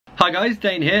Hi guys,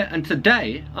 Dane here, and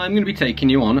today I'm going to be taking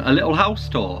you on a little house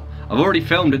tour. I've already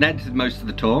filmed and edited most of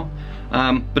the tour,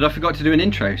 but I forgot to do an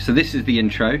intro, so this is the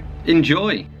intro.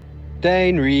 Enjoy!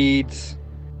 Dane reads.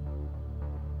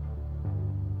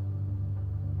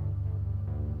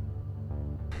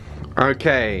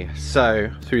 Okay, so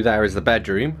through there is the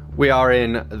bedroom. We are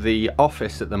in the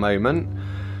office at the moment.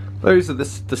 Those are the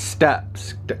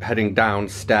steps heading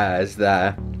downstairs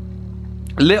there.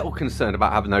 A little concerned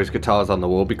about having those guitars on the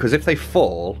wall because if they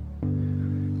fall,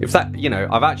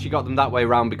 I've actually got them that way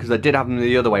round because I did have them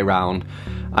the other way round,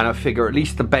 and I figure at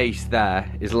least the bass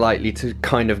there is likely to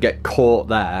kind of get caught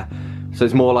there, so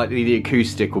it's more likely the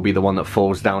acoustic will be the one that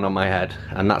falls down on my head,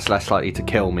 and that's less likely to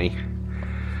kill me.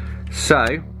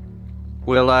 So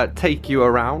we'll take you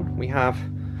around. We have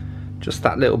just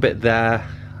that little bit there,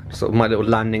 sort of my little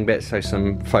landing bit, so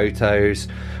some photos,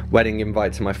 wedding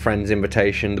invite to my friend's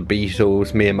invitation, the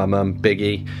Beatles, me and my mum,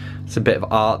 Biggie. It's a bit of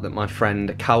art that my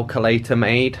friend Calculator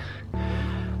made.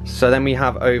 So then we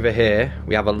have over here,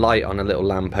 we have a light on a little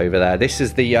lamp over there. This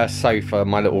is the sofa,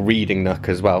 my little reading nook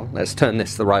as well. Let's turn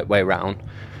this the right way around.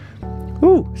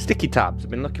 Ooh, sticky tabs,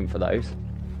 I've been looking for those.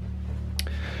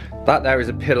 That there is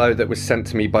a pillow that was sent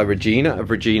to me by Regina of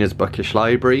Regina's Bookish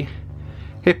Library.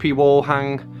 Hippie wall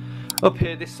hang. Up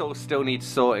here, this all still needs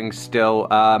sorting still,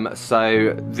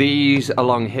 so these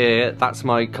along here, that's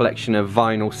my collection of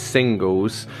vinyl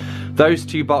singles. Those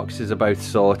two boxes are both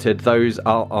sorted, those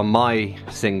are my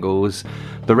singles.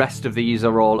 The rest of these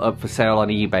are all up for sale on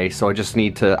eBay, so I just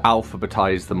need to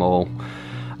alphabetize them all.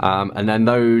 And then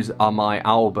those are my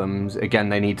albums. Again,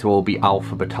 they need to all be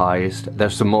alphabetized.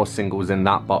 There's some more singles in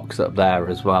that box up there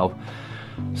as well.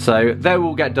 So they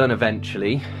will get done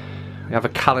eventually. We have a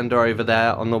calendar over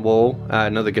there on the wall,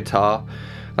 another guitar.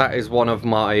 That is one of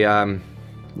my,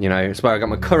 it's where I got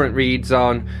my current reads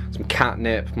on, some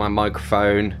catnip, my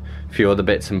microphone, a few other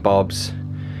bits and bobs.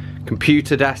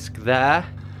 Computer desk there.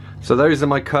 So those are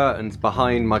my curtains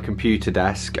behind my computer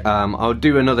desk. I'll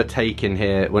do another take in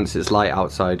here once it's light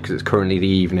outside because it's currently the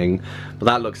evening, but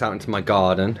that looks out into my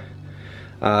garden.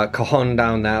 Cajon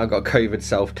down there, I've got a COVID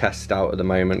self-test out at the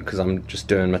moment because I'm just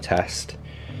doing my test.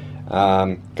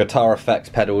 Guitar effects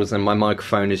pedals, and my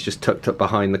microphone is just tucked up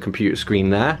behind the computer screen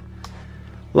there.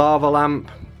 Lava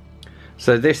lamp.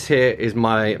 So this here is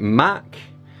my Mac.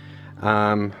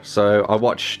 So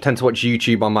I tend to watch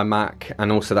YouTube on my Mac,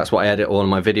 and also that's what I edit all of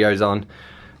my videos on.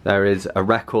 There is a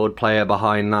record player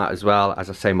behind that as well. As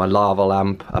I say, my lava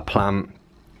lamp, a plant.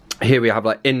 Here we have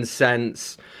like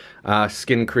incense,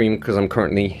 skin cream because I'm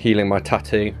currently healing my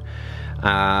tattoo.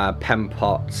 Pen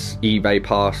pots, eBay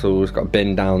parcels, got a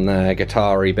bin down there,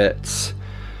 guitar-y bits.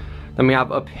 Then we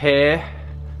have up here,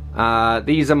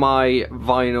 these are my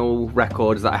vinyl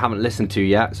records that I haven't listened to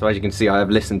yet, so as you can see I have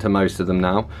listened to most of them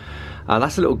now.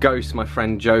 That's a little ghost my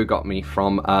friend Joe got me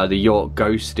from the York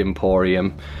Ghost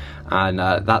Emporium, and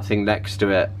that thing next to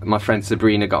it, my friend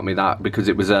Sabrina got me that because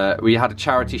it was we had a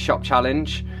charity shop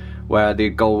challenge where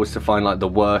the goal was to find like the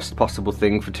worst possible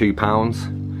thing for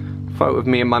 £2. Photo of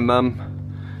me and my mum.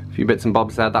 A few bits and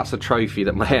bobs there. That's a trophy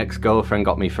that my ex-girlfriend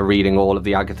got me for reading all of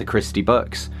the Agatha Christie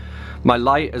books. My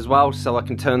light as well, so I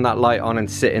can turn that light on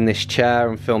and sit in this chair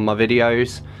and film my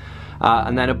videos.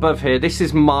 And then above here, this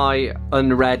is my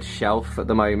unread shelf at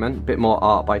the moment. A bit more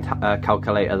art by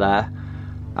Calculator there.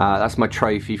 That's my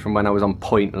trophy from when I was on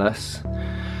Pointless.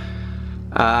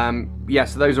 Yeah,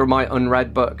 so those are my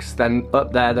unread books. Then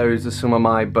up there, those are some of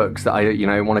my books that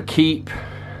I, want to keep.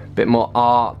 Bit more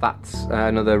art. That's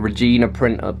another Regina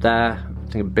print up there.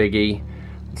 I think a Biggie.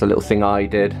 It's a little thing I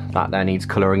did. That there needs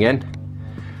colouring in.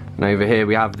 And over here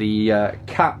we have the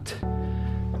cat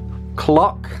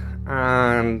clock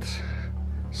and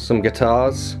some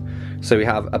guitars. So we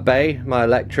have a Bay, my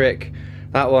electric.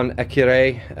 That one,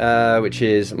 Ecure, which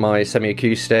is my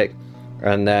semi-acoustic.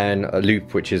 And then a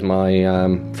Loop, which is my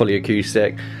fully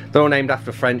acoustic. They're all named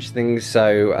after French things.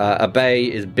 So a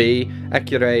Bay is bee,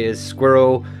 Ecure is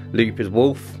squirrel, Loop is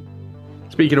wolf.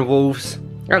 Speaking of wolves,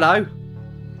 hello.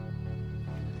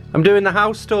 I'm doing the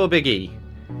house tour, Biggie.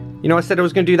 I said I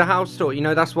was going to do the house tour.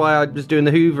 That's why I was doing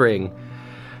the hoovering.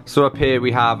 So up here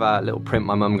we have a little print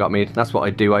my mum got me. That's what I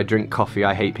do. I drink coffee,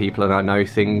 I hate people, and I know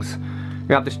things.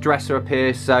 We have this dresser up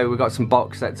here, so we've got some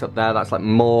box sets up there. That's like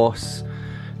Morse,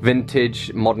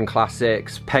 vintage, modern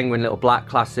classics, Penguin little black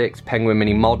classics, Penguin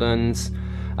mini moderns.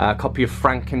 A copy of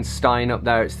Frankenstein up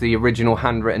there. It's the original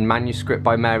handwritten manuscript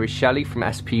by Mary Shelley from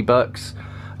SP Books.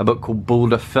 A book called Boule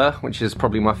de Feu, which is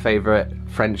probably my favourite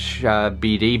French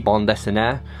BD, bande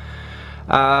dessinée.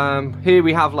 Here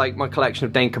we have like my collection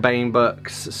of Dane Cobain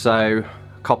books, so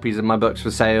copies of my books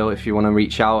for sale if you want to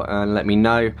reach out and let me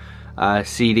know.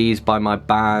 CDs by my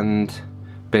band,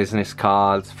 business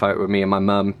cards, photo of me and my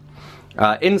mum.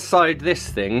 Inside this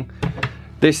thing,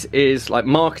 this is like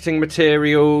marketing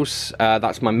materials,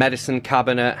 that's my medicine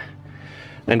cabinet.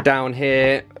 And down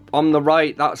here on the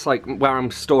right, that's like where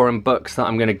I'm storing books that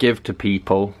I'm going to give to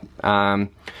people.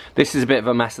 This is a bit of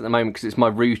a mess at the moment because it's my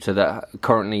router that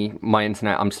currently, my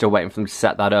internet, I'm still waiting for them to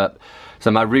set that up. So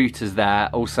my router's there,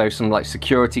 also some like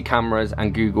security cameras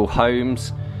and Google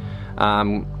Homes,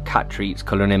 cat treats,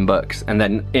 colouring in books. And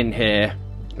then in here,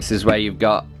 this is where you've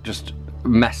got just a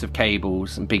mess of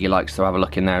cables, and Biggie likes to have a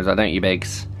look in there, is that, don't you,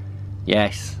 Biggs?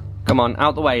 Yes. Come on,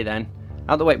 out the way then.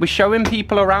 Out the way. We're showing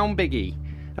people around, Biggie,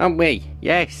 aren't we?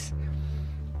 Yes.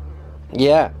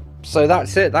 Yeah, so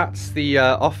that's it. That's the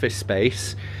office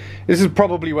space. This is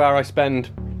probably where I spend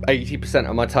 80%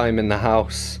 of my time in the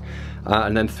house.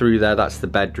 And then through there, that's the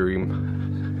bedroom.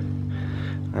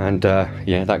 And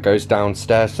yeah, that goes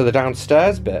downstairs to the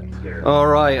downstairs bit.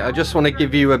 Alright, I just want to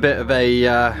give you a bit of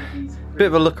a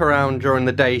look around during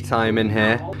the daytime in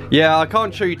here. Yeah, I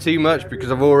can't show you too much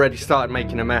because I've already started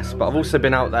making a mess, but I've also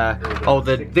been out there. Oh,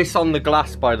 this on the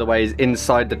glass, by the way, is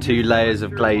inside the 2 layers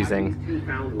of glazing.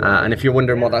 And if you're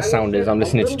wondering what that sound is, I'm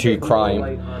listening to True Crime.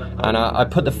 And I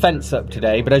put the fence up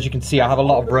today, but as you can see, I have a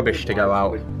lot of rubbish to go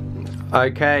out.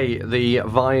 Okay, the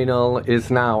vinyl is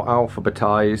now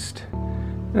alphabetized.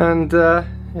 And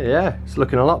yeah, it's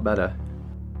looking a lot better.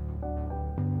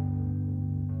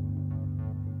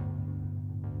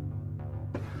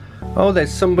 Oh,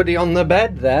 there's somebody on the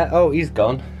bed there. Oh, he's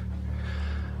gone.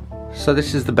 So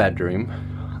this is the bedroom.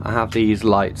 I have these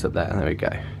lights up there. There we go.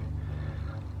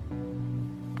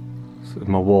 So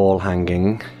my wall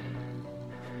hanging.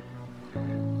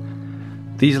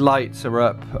 These lights are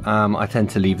up. I tend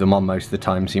to leave them on most of the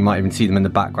time, so you might even see them in the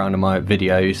background of my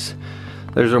videos.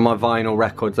 Those are my vinyl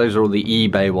records. Those are all the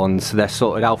eBay ones. So they're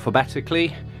sorted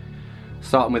alphabetically.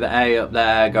 Starting with the A up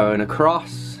there, going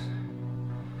across.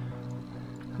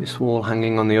 This wall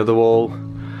hanging on the other wall.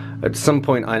 At some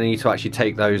point I need to actually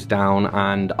take those down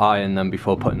and iron them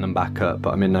before putting them back up,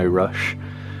 but I'm in no rush.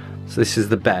 So this is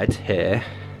the bed here.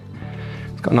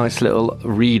 It's got a nice little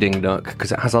reading nook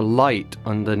because it has a light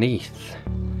underneath.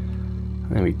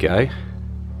 There we go.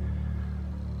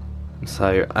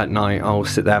 So at night I'll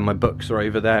sit there, my books are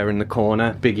over there in the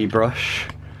corner, Biggie brush.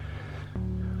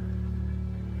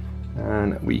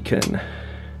 And we can,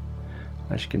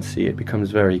 as you can see, it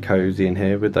becomes very cozy in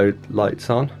here with those lights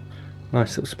on.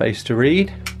 Nice little space to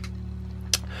read.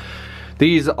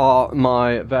 These are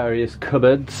my various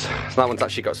cupboards. So that one's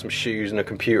actually got some shoes and a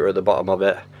computer at the bottom of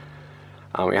it.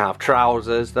 And we have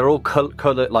trousers. They're all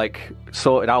coloured, like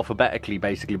sorted alphabetically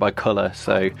basically by colour.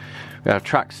 So we have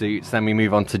tracksuits, then we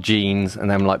move on to jeans,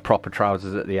 and then like proper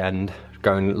trousers at the end,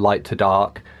 going light to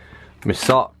dark. My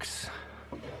socks.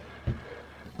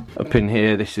 Up in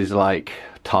here, this is like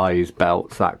ties,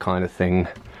 belts, that kind of thing.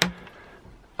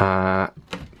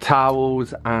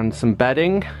 Towels and some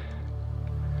bedding.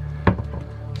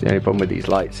 The only problem with these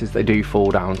lights is they do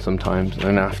fall down sometimes and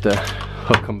then I have to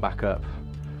hook them back up.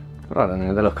 I don't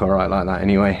know, they look alright like that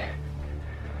anyway.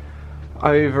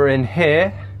 Over in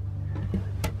here,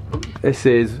 this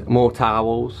is more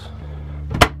towels.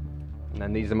 And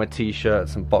then these are my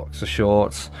t-shirts and boxer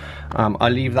shorts. I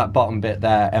leave that bottom bit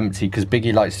there empty because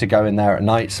Biggie likes to go in there at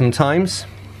night sometimes.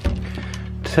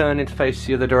 Turning to face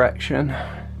the other direction.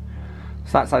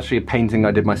 So that's actually a painting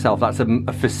I did myself. That's a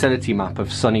facility map of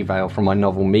Sunnyvale from my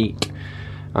novel Meek.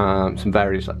 Some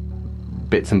various like,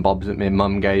 bits and bobs that my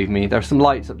mum gave me. There are some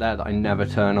lights up there that I never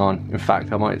turn on. In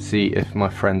fact, I might see if my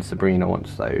friend Sabrina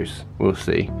wants those. We'll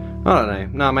see. I don't know.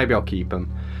 No, maybe I'll keep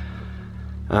them.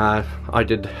 I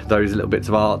did those little bits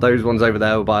of art. Those ones over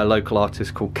there were by a local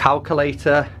artist called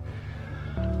Calculator.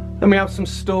 Then we have some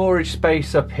storage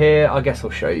space up here. I guess I'll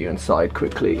show you inside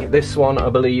quickly. This one I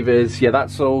believe is, yeah,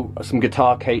 that's all some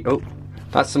guitar case. Oh,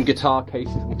 that's some guitar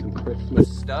cases and some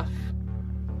Christmas stuff.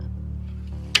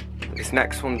 This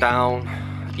next one down,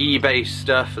 eBay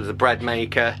stuff as a bread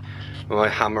maker. My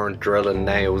hammer and drill and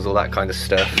nails, all that kind of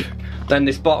stuff. Then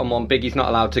this bottom one, Biggie's not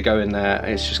allowed to go in there.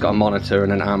 It's just got a monitor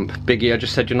and an amp. Biggie, I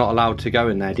just said you're not allowed to go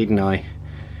in there, didn't I?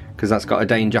 Because that's got a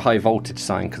danger high voltage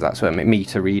sign, because that's where my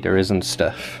meter reader is and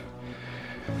stuff.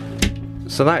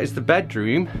 So that is the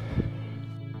bedroom.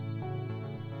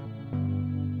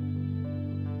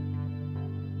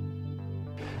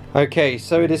 Okay,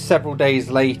 so it is several days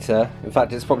later. In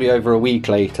fact, it's probably over a week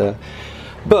later.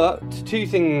 But two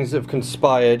things have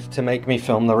conspired to make me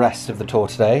film the rest of the tour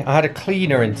today. I had a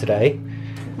cleaner in today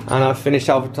and I've finished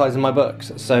advertising my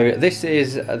books. So this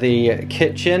is the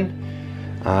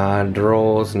kitchen,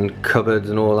 drawers and cupboards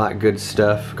and all that good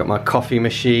stuff. Got my coffee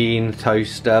machine,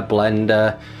 toaster,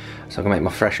 blender, so I can make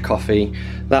my fresh coffee.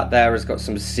 That there has got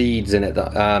some seeds in it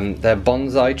that they're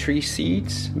bonsai tree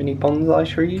seeds, mini bonsai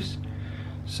trees.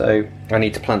 So I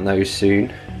need to plant those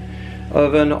soon.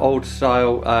 Oven, old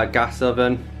style gas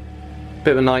oven.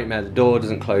 Bit of a nightmare, the door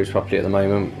doesn't close properly at the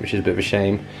moment, which is a bit of a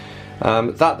shame.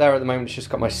 That there at the moment has just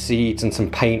got my seeds and some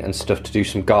paint and stuff to do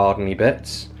some garden-y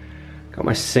bits. Got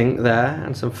my sink there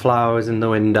and some flowers in the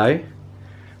window.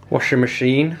 Washing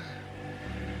machine.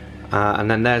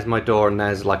 And then there's my door, and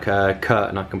there's like a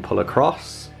curtain I can pull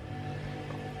across.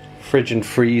 Fridge and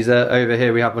freezer. Over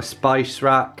here we have a spice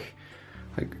rack.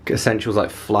 Like essentials like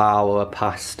flour,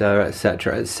 pasta,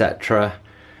 etc, etc.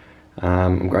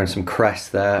 I'm growing some cress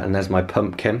there, and there's my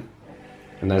pumpkin.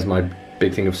 And there's my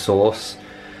big thing of sauce.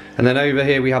 And then over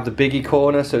here we have the biggie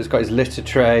corner, so it's got his litter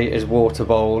tray, his water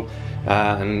bowl,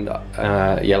 and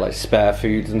yeah, like spare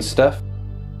foods and stuff.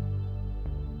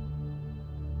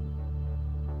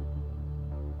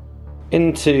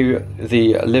 Into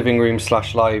the living room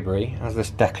slash library, as this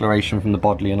declaration from the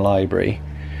Bodleian Library.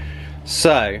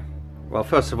 So, well,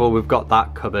 first of all, we've got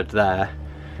that cupboard there,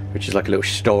 which is like a little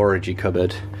storagey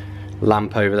cupboard.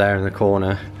 Lamp over there in the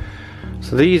corner.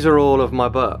 So these are all of my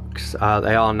books.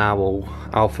 They are now all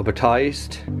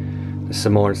alphabetized. There's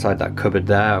some more inside that cupboard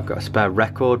there. I've got a spare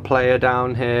record player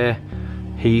down here,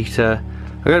 heater.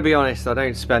 I'm gonna be honest, I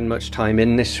don't spend much time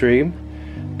in this room,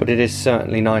 but it is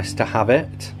certainly nice to have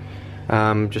it.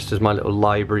 Just as my little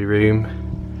library room.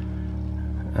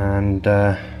 And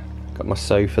got my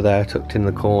sofa there tucked in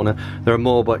the corner. There are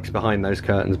more books behind those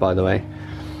curtains, by the way.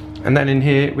 And then in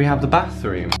here we have the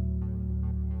bathroom.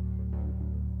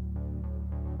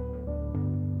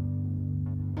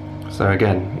 So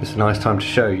again, it's a nice time to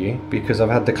show you because I've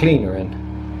had the cleaner in.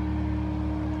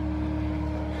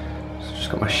 So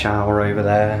just got my shower over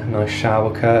there, nice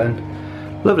shower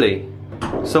curtain. Lovely.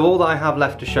 So all that I have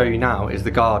left to show you now is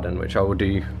the garden, which I will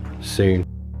do soon.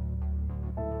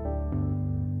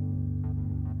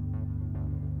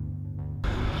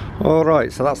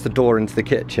 Alright, so that's the door into the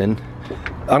kitchen.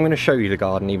 I'm going to show you the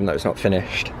garden even though it's not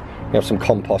finished. We have some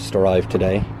compost arrived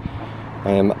today.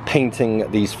 I am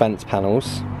painting these fence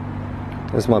panels.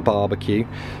 There's my barbecue.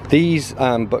 These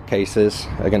bookcases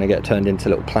are going to get turned into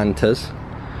little planters.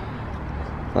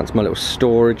 That's my little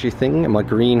storagey thing in my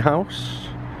greenhouse.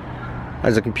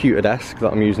 There's a computer desk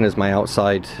that I'm using as my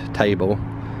outside table.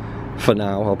 For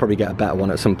now, I'll probably get a better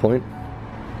one at some point.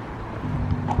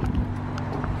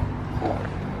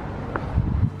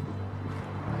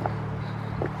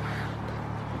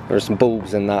 There are some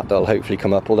bulbs in that that'll hopefully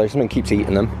come up, although something keeps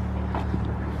eating them.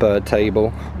 Bird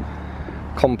table.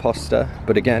 Composter,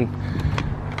 but again,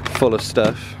 full of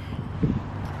stuff.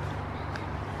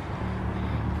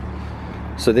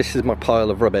 So this is my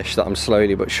pile of rubbish that I'm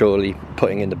slowly but surely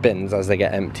putting in the bins as they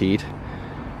get emptied.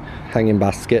 Hanging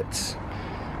baskets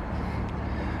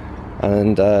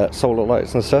and solar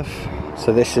lights and stuff.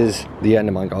 So this is the end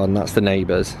of my garden, that's the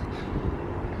neighbours.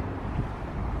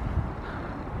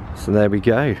 So there we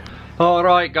go.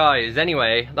 Alright guys,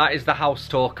 anyway, that is the house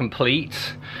tour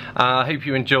complete. I hope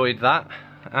you enjoyed that.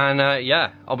 And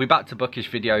yeah, I'll be back to bookish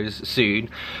videos soon.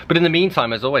 But in the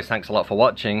meantime, as always, thanks a lot for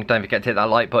watching. Don't forget to hit that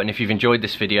like button if you've enjoyed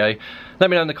this video. Let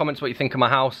me know in the comments what you think of my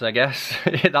house, I guess.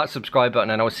 Hit that subscribe button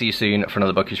and I'll see you soon for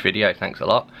another bookish video. Thanks a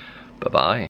lot. Bye-bye.